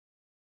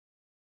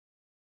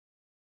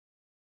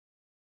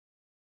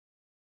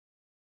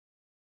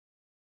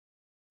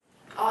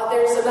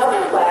There's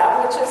another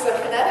lab, which is a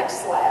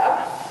Kinetics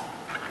lab.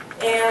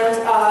 And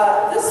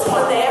this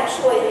one, they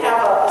actually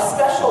have a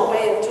special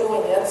way of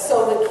doing it.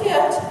 So the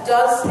kit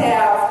does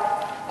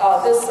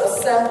have this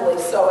assembly,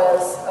 so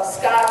as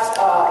Scott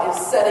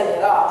is setting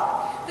it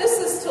up. This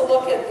is to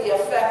look at the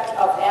effect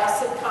of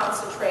acid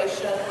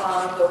concentration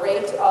on the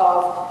rate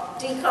of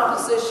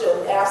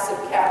decomposition, acid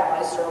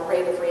catalyzed, or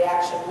rate of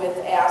reaction with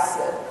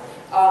acid.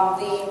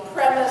 The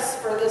premise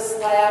for this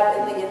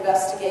lab in the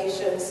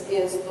investigations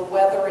is the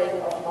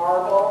weathering of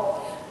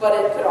marble, but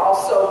it could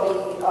also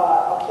be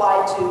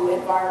applied to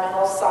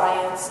environmental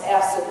science,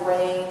 acid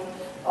rain,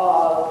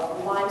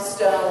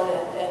 limestone,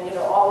 and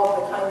all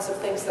of the kinds of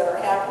things that are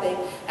happening.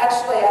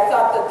 Actually, I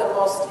thought that the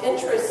most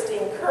interesting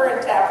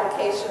current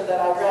application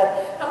that I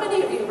read, how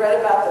many of you read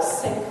about the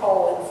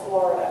sinkhole in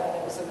Florida? I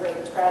mean, it was a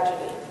great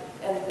tragedy,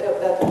 and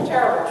a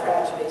terrible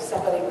tragedy.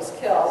 Somebody was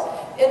killed.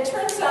 It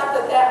turns out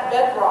that that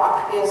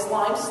bedrock is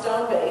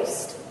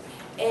limestone-based,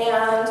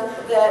 and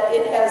that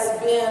it has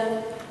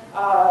been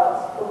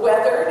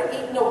weathered,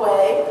 eaten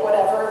away,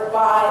 whatever,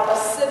 by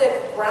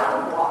acidic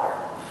groundwater.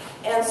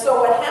 And so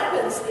what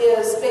happens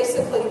is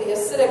basically the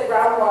acidic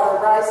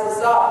groundwater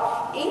rises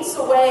up, eats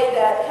away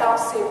that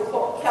calcium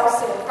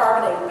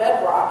carbonate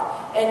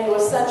bedrock, and you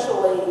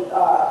essentially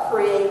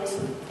create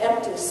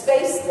empty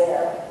space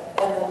there,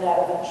 and then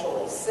that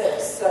eventually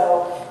sits.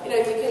 So, you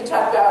can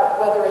talk about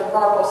weathering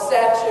marble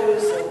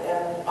statues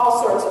and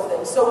all sorts of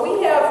things. So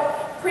we have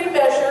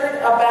pre-measured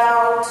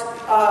about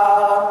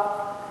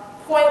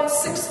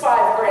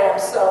 0.65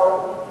 grams,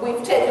 so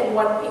we've taken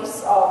one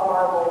piece of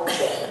marble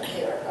chip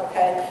here,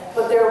 okay?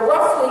 But they're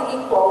roughly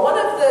equal. One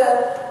of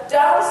the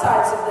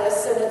downsides of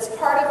this, and it's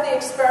part of the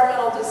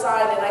experimental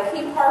design, and I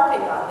keep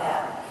harping on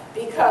that,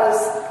 because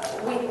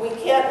we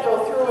can't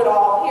go through it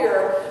all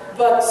here,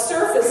 but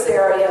surface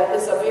area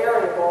is a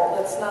variable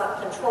that's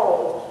not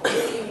controlled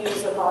if you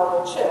use a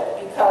marble chip,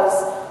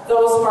 because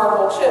those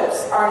marble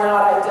chips are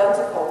not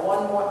identical.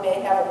 One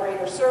may have a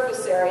greater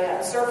surface area,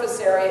 and surface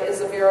area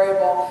is a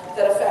variable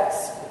that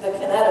affects the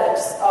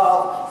kinetics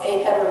of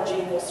a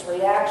heterogeneous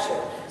reaction.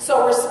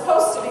 So we're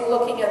supposed to be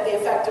looking at the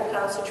effective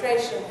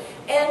concentration,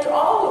 and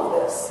all of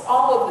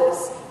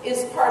this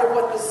is part of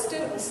what the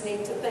students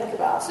need to think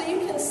about. So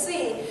you can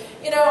see,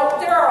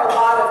 there are a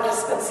lot of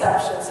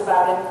misconceptions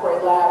about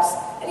inquiry labs.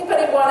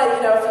 Anybody want to,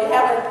 if you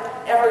haven't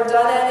ever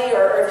done any,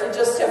 or if you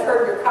just have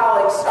heard your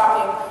colleagues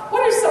talking,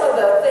 what are some of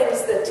the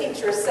things that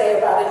teachers say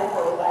about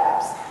inquiry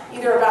labs?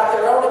 Either about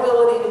their own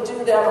ability to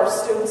do them or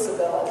students'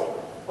 ability.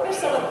 What are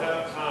some of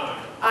them?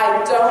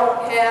 I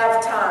don't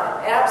have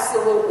time.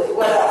 Absolutely.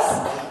 What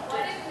else?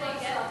 What if they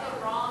get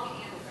the wrong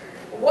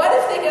answer? What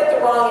if they get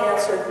the wrong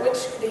answer?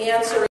 The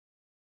answer is,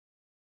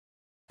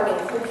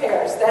 who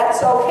cares?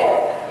 That's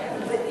okay.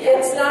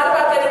 It's not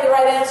about getting the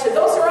right answer.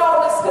 Those are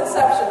all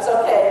misconceptions,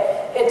 okay?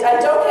 I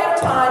don't have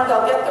time.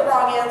 They'll get the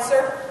wrong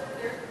answer.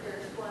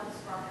 There's one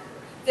structure.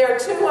 There are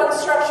two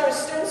unstructured.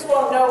 Students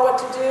won't know what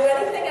to do.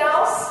 Anything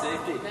else?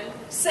 Safety.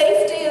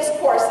 Safety is, of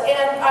course.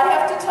 And I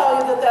have to tell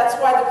you that that's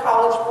why the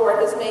College Board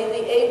has made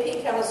the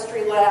AP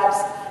chemistry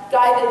labs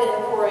guided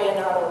inquiry and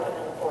not open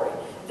inquiry.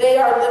 They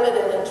are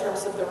limited in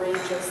terms of the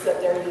reagents that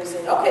they're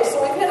using. Okay,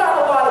 so we've hit on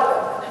a lot of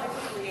them.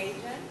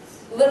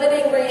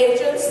 Limiting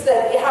reagents,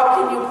 that how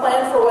can you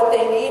plan for what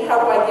they need? How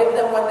do I give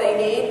them what they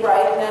need,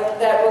 right? And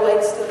that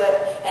relates to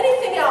that.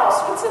 Anything else?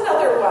 What's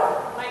another one?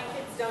 My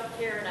kids don't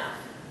care enough.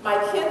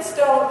 My kids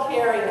don't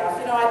care enough.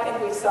 I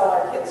think we sell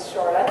our kids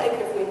short. I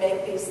think if we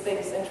make these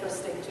things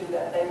interesting to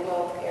them, they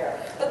will care.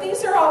 But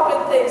these are all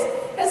good things.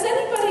 Has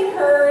anybody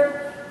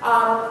heard,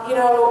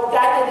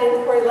 guided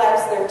inquiry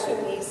labs, they're too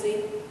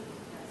easy?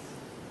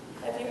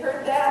 Have you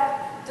heard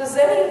that? Does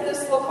any of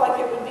this look like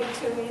it would be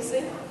too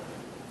easy?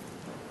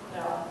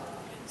 No.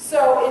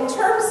 So in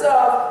terms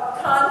of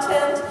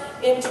content,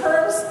 in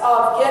terms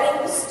of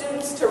getting the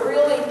students to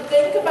really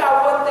think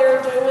about what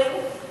they're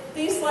doing,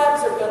 these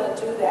labs are going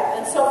to do that.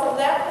 And so from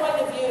that point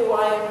of view,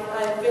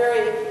 I'm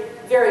very,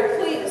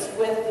 very pleased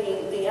with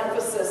the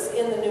emphasis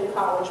in the new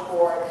College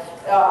Board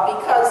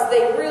because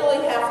they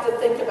really have to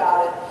think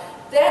about it.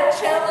 That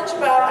challenge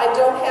about I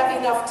don't have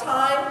enough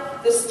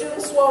time, the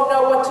students won't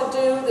know what to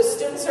do, the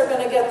students are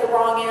going to get the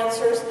wrong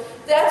answers,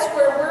 that's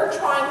where we're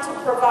trying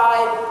to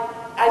provide.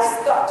 I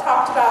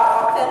talked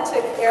about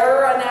authentic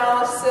error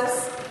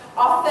analysis,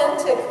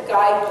 authentic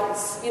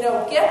guidance.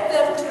 Get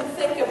them to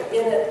think of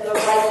it the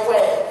right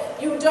way.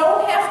 You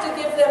don't have to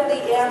give them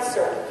the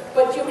answer,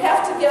 but you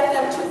have to get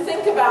them to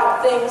think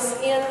about things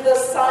in the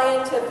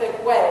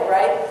scientific way,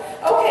 right?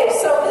 Okay,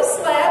 so this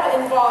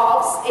lab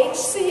involves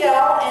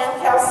HCl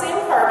and calcium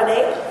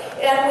carbonate,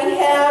 and we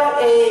have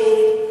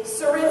a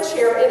syringe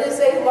here. It is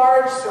a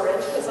large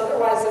syringe, because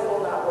otherwise it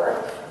will not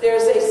work.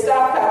 There's a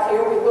stopcock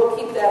here. We will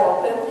keep that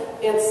open.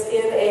 It's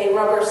in a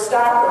rubber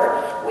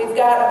stopper. We've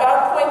got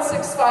about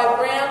 0.65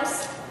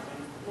 grams.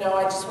 No,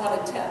 I just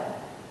wanted 10.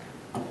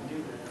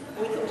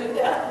 We can do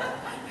that?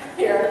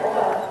 Here, hold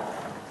on.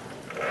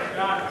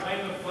 John,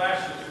 claim the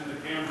flashes from the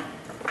camera.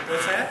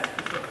 What's that?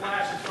 The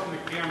flashes from the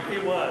camera. He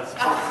was.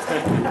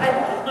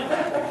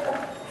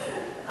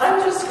 I'm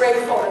just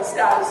grateful that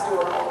Scott is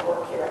doing all the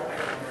work here.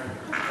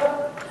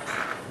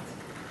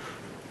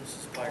 This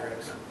is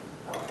Pyrex.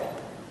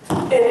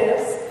 Okay. It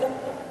is?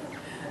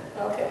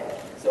 Okay.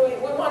 So we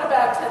want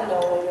about 10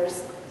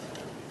 milliliters.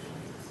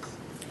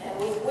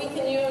 And we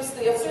can use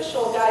the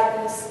official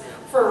guidance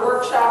for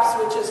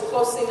workshops, which is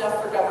close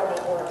enough for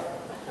government work.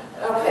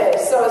 Okay,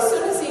 so as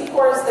soon as he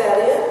pours that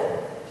in,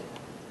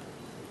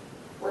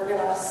 we're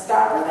going to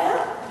stopper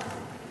that.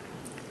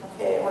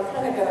 Okay, we're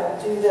kind of going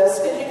to do this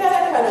because you got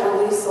to kind of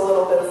release a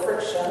little bit of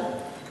friction.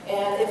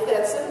 And if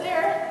that's in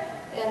there,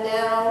 and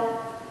now,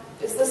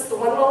 is this the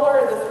 1 molar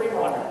or the 3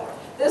 molar?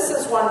 This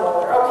is 1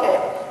 molar. Okay,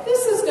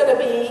 this is going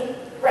to be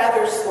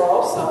rather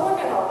slow, so we're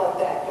going to let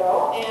that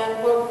go.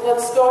 And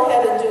let's go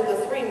ahead and do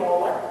the 3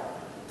 molar.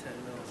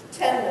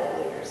 10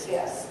 milliliters,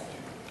 yes.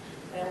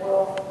 And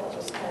we'll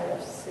just kind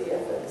of see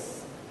if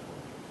it's,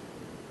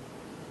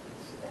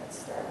 that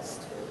starts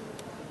to.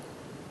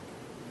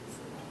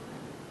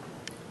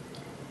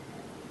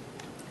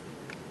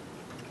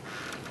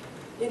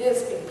 It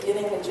is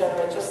beginning to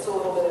generate just a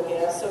little bit of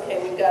gas.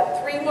 Okay, we've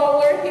got 3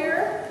 molar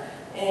here,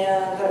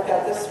 and I've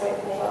got this, wait,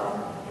 hold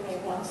on, give me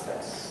 1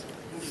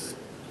 second.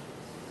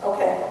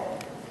 Okay.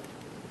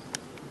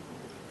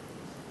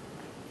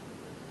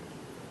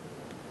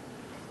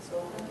 It's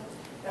open.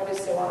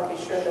 Obviously, I want to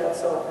be sure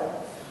that's open.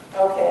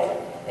 Okay,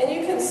 and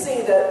you can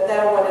see that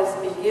that one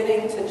is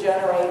beginning to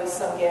generate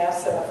some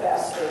gas at a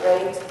faster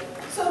rate.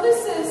 So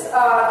this is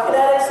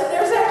kinetics, and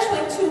there's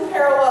actually 2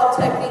 parallel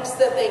techniques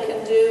that they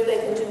can do. They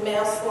can do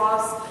mass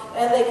loss,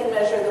 and they can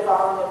measure the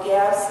volume of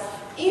gas.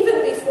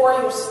 Even before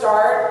you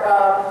start,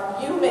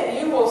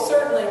 you will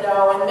certainly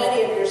know, and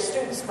many of your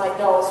students might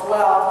know as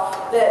well,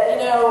 that, you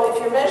know, if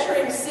you're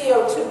measuring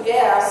CO2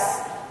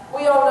 gas,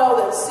 we all know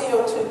that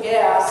CO2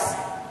 gas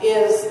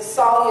is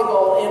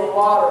soluble in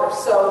water.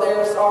 So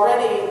there's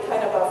already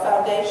kind of a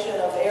foundation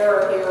of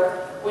error here,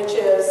 which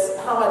is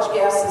how much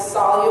gas is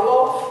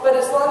soluble. But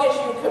as long as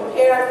you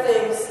compare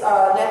things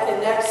neck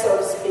and neck, so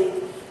to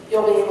speak,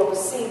 you'll be able to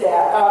see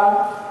that.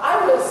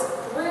 I was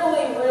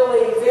really,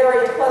 really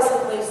very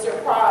pleasantly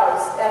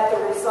surprised at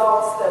the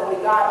results that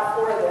we got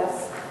for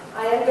this.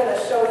 I am going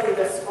to show you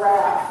this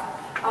graph.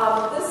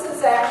 This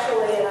is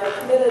actually, and I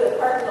committed a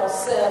cardinal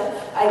sin,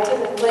 I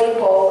didn't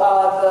label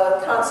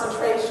the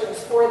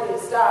concentrations for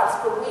these dots,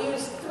 but we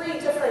used 3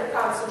 different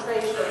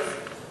concentrations,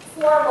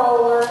 4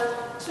 molar,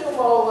 2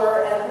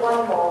 molar, and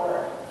 1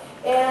 molar.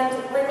 And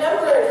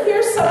remember,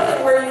 here's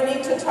something where you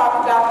need to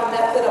talk about the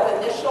method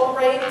of initial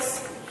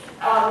rates,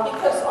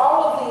 because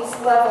all of these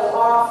level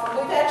off.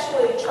 We've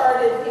actually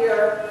charted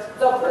here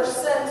the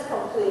percent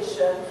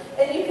completion,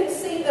 and you can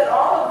see that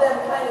all of them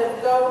kind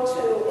of go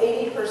to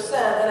 80%,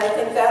 and I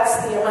think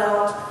that's the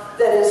amount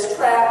that is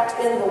trapped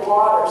in the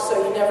water,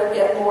 so you never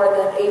get more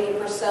than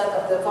 80%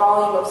 of the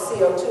volume of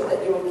CO2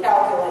 that you would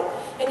calculate.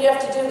 And you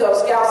have to do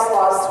those Gauss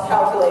laws to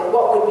calculate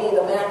what would be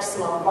the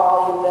maximum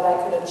volume that I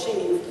could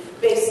achieve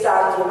based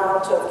on the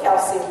amount of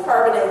calcium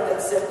carbonate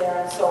that's in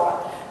there and so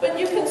on. But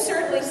you can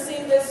certainly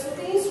see this.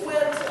 These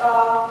went,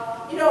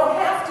 you don't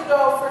have to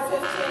go for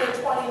 15 or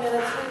 20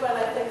 minutes. We went,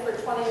 I think, for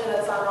 20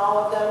 minutes on all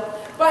of them.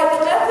 By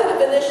the method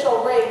of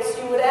initial rates,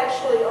 you would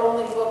actually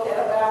only look at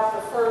about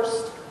the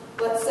first,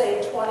 let's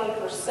say,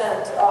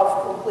 20%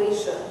 of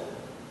completion.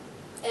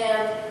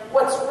 And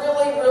what's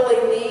really, really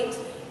neat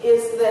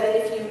is that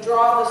if you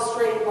draw the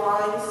straight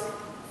lines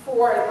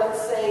for,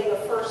 let's say, the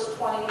first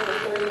 20 to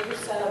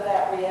 30% of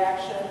that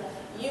reaction,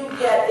 you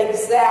get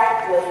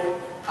exactly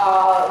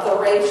the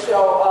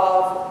ratio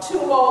of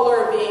 2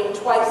 molar being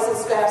twice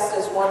as fast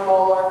as 1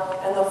 molar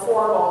and the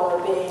 4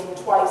 molar being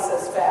twice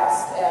as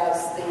fast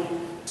as the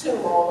 2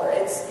 molar.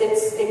 It's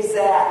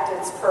exact.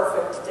 It's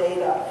perfect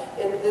data.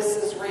 This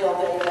is real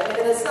data.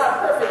 And it's not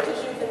perfect,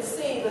 as you can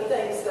see, the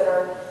things that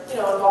are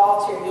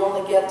involved here, you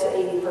only get to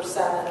 80%.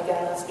 And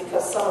again, that's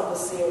because some of the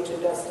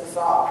CO2 does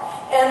dissolve.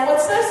 And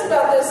what's nice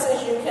about this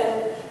is you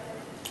can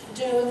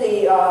do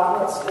the,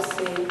 let's just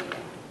see,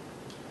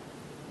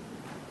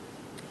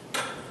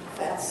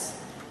 that's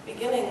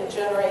beginning to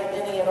generate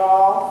any at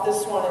all.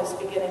 This one is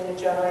beginning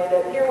to generate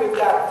it. Here we've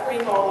got 3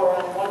 molar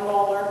and 1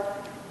 molar.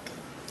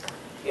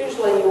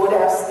 Usually you would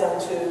ask them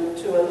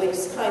to at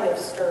least kind of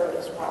stir it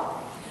as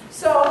well.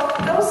 So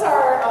those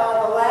are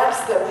the labs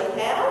that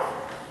we have.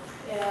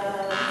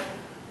 And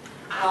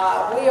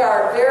we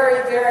are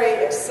very,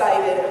 very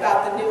excited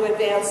about the new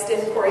Advanced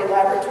Inquiry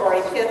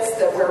Laboratory kits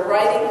that we're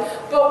writing.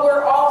 But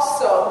we're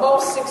also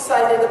most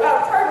excited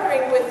about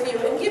partnering with you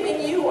and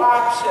giving you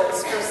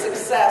options for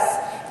success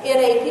in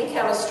AP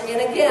Chemistry.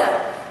 And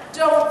again,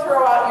 don't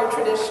throw out your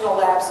traditional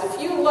labs.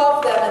 If you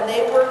love them and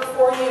they work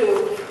for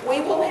you, we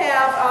will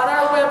have on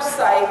our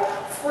website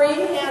free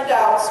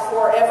handouts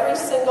for every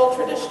single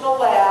traditional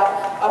lab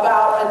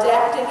about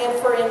adapting it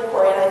for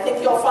inquiry. And I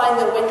think you'll find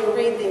that when you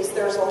read these,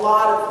 there's a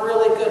lot of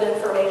really good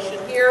information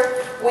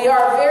here. We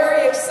are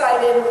very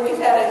excited. We've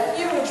had a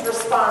huge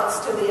response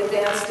to the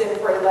Advanced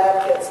Inquiry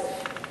Lab kits.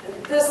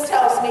 This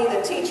tells me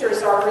that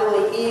teachers are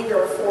really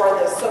eager for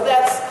this. So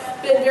that's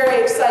been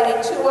very exciting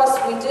to us.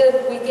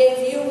 We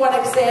gave you one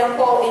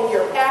example in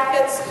your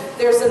packets.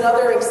 There's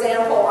another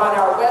example on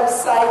our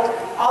website.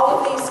 All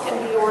of these can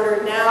be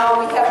ordered now.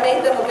 We have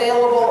made them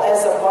available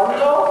as a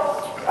bundle.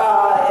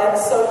 And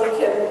so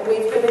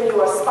we've given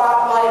you a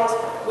spotlight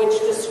which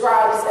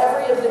describes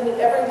every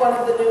one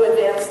of the new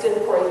advanced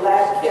inquiry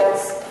lab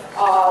kits,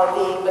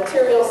 the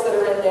materials that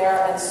are in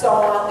there, and so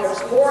on. There's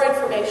more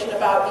information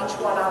about each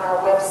one on our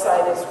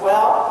website as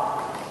well.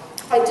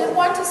 I did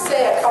want to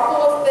say a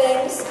couple of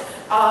things.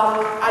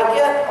 I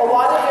get a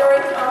lot of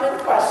very common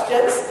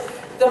questions.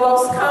 The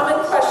most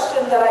common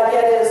question that I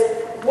get is,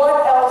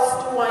 what else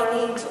do I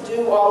need to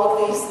do all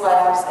of these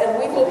labs? And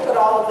we will put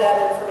all of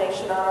that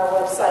information on our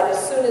website as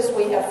soon as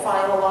we have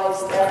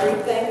finalized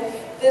everything.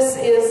 This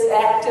is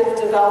active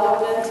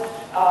development.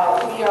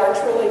 We are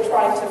truly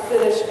trying to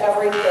finish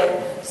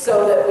everything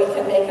so that we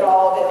can make it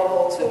all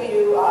available to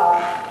you.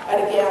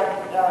 And again,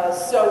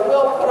 so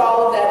we'll put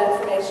all of that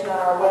information on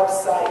our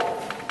website.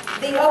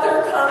 The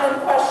other common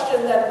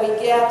question that we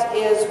get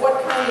is,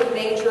 what kind of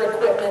major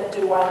equipment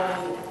do I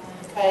need?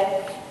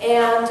 Okay?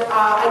 And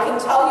I can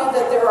tell you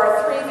that there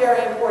are three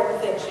very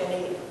important things you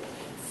need.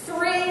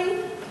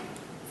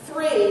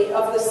 Three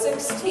of the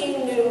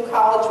 16 new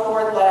College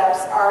Board labs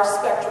are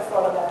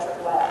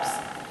spectrophotometric labs.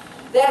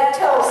 That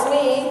tells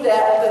me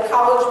that the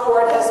College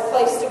Board has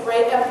placed a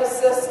great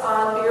emphasis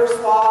on Beer's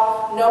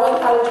Law,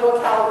 knowing how to do a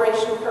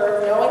calibration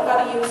curve, knowing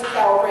how to use a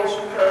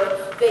calibration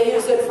curve. They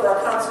use it for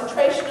a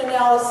concentration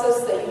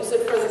analysis, they use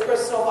it for the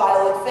crystal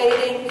violet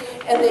fading,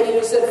 and they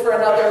use it for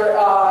another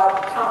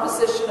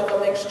composition of a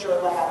mixture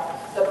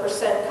lab, the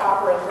percent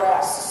copper and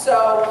brass.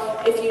 So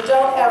if you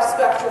don't have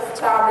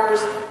spectrophotometers,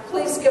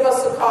 please give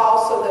us a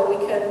call so that we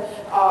can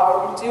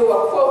do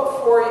a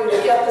quote for you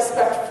to get the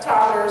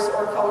spectrophotometers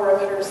or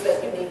colorimeters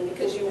that you need,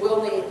 because you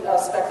will need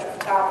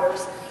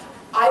spectrophotometers.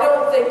 I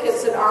don't think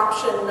it's an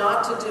option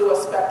not to do a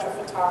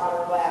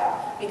spectrophotometer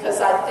lab,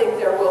 because I think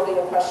there will be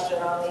a question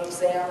on the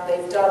exam.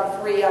 They've done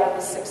 3 out of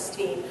the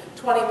 16.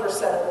 20%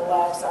 of the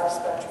labs are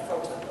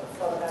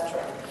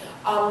spectrophotometric.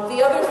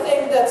 The other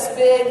thing that's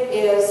big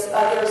is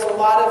there's a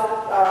lot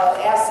of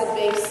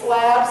acid-base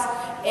labs,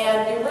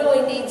 and you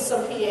really need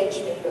some pH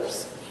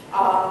meters.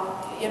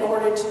 In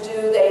order to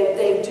do,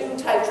 they do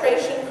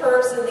titration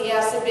curves in the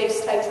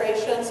acid-base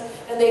titrations,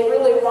 and they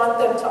really want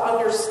them to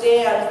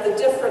understand the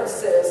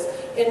differences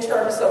in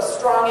terms of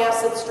strong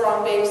acid,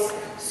 strong base,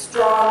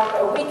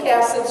 weak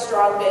acid,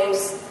 strong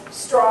base,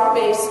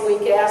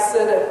 weak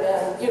acid,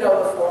 and you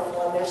know the fourth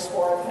one, there's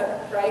 4 of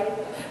them, right?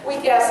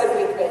 Weak acid,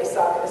 weak base,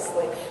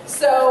 obviously.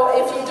 So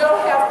if you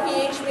don't have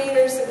pH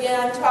meters,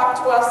 again, talk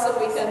to us and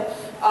we can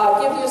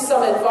give you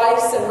some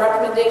advice and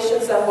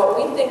recommendations on what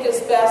we think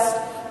is best.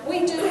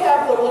 We do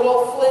have the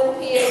little Flynn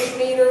pH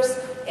meters,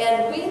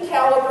 and we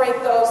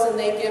calibrate those and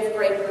they give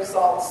great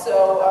results.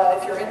 So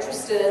if you're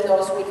interested in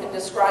those, we can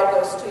describe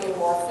those to you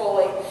more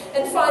fully.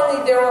 And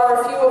finally, there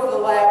are a few of the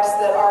labs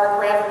that are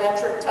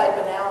gravimetric type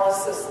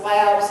analysis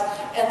labs,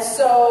 and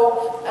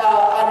so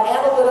an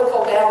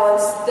analytical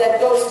balance that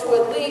goes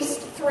to at least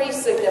 3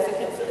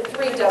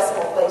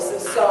 decimal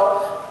places.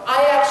 So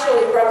I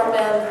actually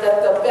recommend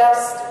that the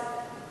best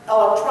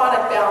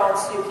electronic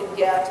balance you can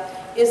get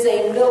is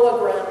a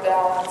milligram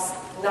balance,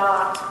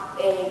 not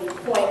a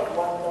 0.1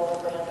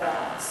 milligram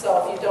balance.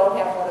 So if you don't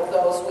have one of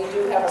those, we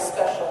do have a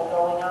special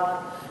going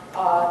on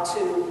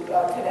to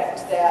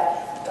connect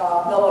that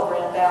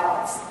milligram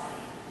balance.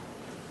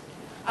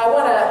 I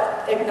want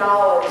to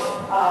acknowledge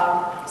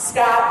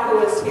Scott, who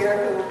is here,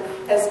 who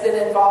has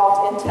been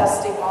involved in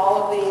testing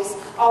all of these.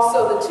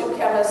 Also the 2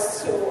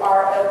 chemists who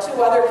are,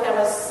 2 other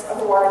chemists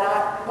who are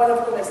not, one of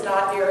whom is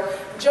not here.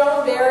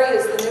 Joan Berry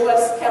is the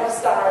newest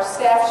chemist on our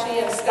staff. She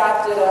and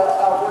Scott did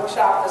a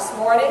workshop this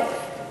morning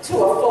to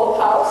a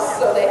full house,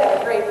 so they had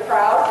a great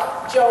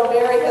crowd. Joan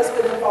Berry has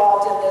been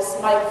involved in this.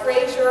 Mike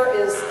Frazier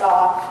is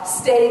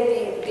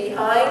stayed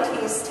behind.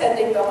 He's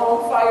tending the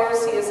home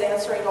fires. He is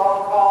answering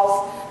all the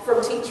calls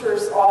from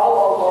teachers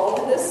all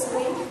alone this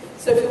week.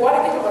 So if you want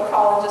to give him a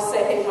call and just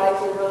say, hey, Mike,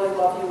 we really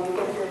love you, we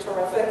think you're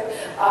terrific,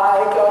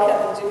 go ahead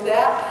and do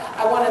that.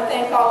 I want to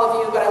thank all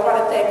of you, but I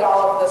want to thank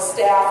all of the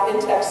staff in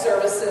Tech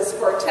Services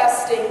for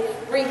testing,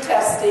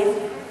 retesting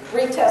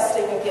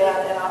again,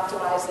 and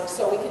optimizing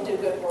so we can do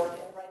good work.